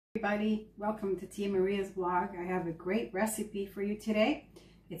Everybody, welcome to Tia Maria's vlog. I have a great recipe for you today.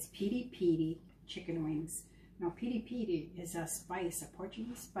 It's Piri Piri chicken wings. Now Piri Piri is a spice, a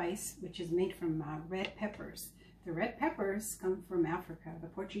Portuguese spice, which is made from red peppers. The red peppers come from Africa. The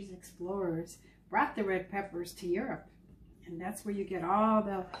Portuguese explorers brought the red peppers to Europe, and that's where you get all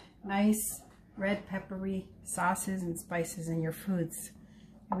the nice red peppery sauces and spices in your foods.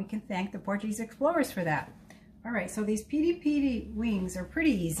 And we can thank the Portuguese explorers for that. All right, so these Piri Piri wings are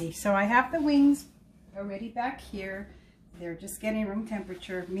pretty easy. So I have the wings already back here. They're just getting room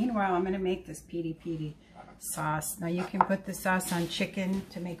temperature. Meanwhile, I'm going to make this Piri Piri sauce. Now you can put the sauce on chicken,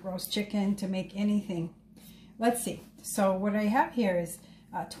 to make roast chicken, to make anything. Let's see. So what I have here is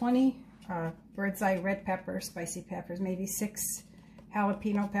 20 bird's eye red peppers, spicy peppers, maybe 6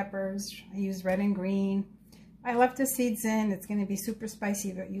 jalapeno peppers. I use red and green. I left the seeds in. It's going to be super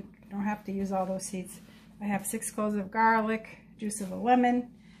spicy, but you don't have to use all those seeds. I have 6 cloves of garlic, juice of a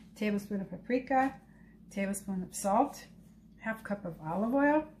lemon, tablespoon of paprika, tablespoon of salt, half cup of olive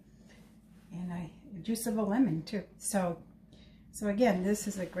oil, and juice of a lemon too. So again, this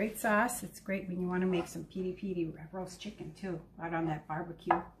is a great sauce. It's great when you want to make some Piri Piri roast chicken too, out on that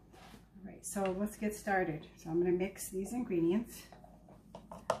barbecue. All right, so let's get started. So I'm going to mix these ingredients.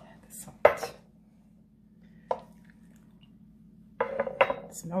 The salt.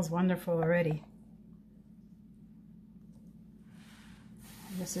 It smells wonderful already.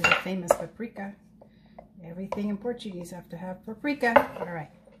 This is a famous paprika. Everything in Portuguese have to have paprika. All right.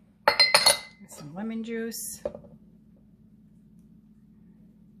 Some lemon juice.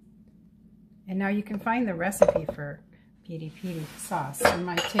 And now you can find the recipe for Piri Piri sauce in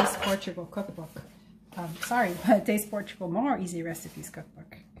my Taste Portugal cookbook. Taste Portugal More Easy Recipes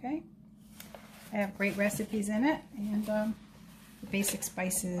cookbook. Okay. I have great recipes in it and basic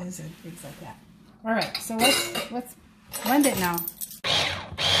spices and things like that. All right. So let's blend it now.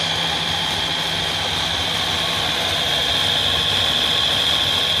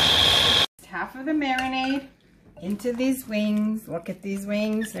 Half of the marinade into these wings. Look at these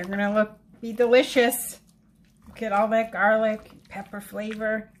wings. They're gonna be delicious. Look at all that garlic, pepper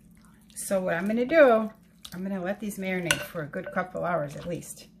flavor. So what I'm gonna do, I'm gonna let these marinate for a good couple hours at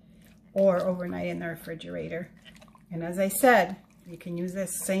least, or overnight in the refrigerator. And as I said, you can use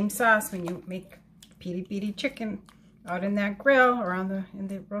this same sauce when you make Piri Piri chicken out in that grill or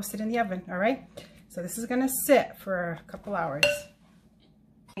roasted in the oven. All right, so this is gonna sit for a couple hours.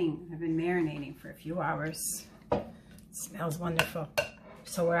 I've been marinating for a few hours. It smells wonderful.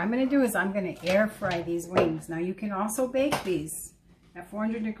 So what I'm going to do is I'm going to air fry these wings. Now you can also bake these at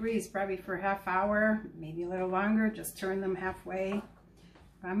 400 degrees, probably for a half hour, maybe a little longer. Just turn them halfway.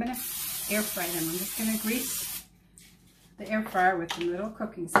 But I'm going to air fry them. I'm just going to grease the air fryer with some little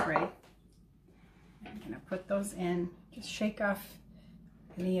cooking spray. I'm going to put those in. Just shake off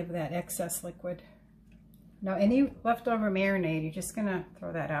any of that excess liquid. Now any leftover marinade, you're just gonna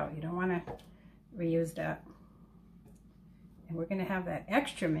throw that out. You don't wanna reuse that. And we're gonna have that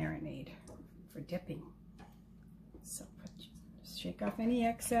extra marinade for dipping. So just shake off any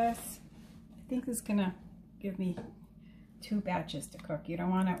excess. I think this is gonna give me 2 batches to cook. You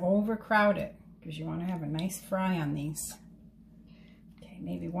don't wanna overcrowd it because you wanna have a nice fry on these. Okay,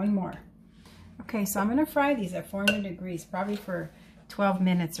 maybe 1 more. Okay, so I'm gonna fry these at 400 degrees, probably for 12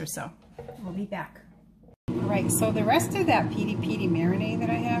 minutes or so. We'll be back. Alright, so the rest of that Piri Piri marinade that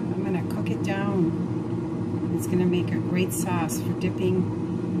I have, I'm going to cook it down. It's going to make a great sauce for dipping,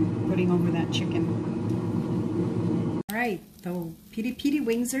 putting over that chicken. Alright, the Piri Piri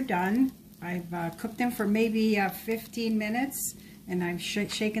wings are done. I've cooked them for maybe 15 minutes, and I've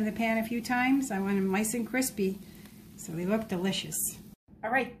shaken the pan a few times. I want them nice and crispy, so they look delicious.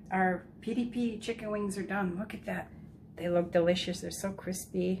 Alright, our Piri Piri chicken wings are done. Look at that. They look delicious. They're so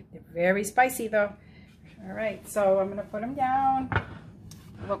crispy. They're very spicy though. All right, so I'm going to put them down.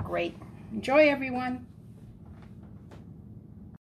 They look great. Enjoy, everyone.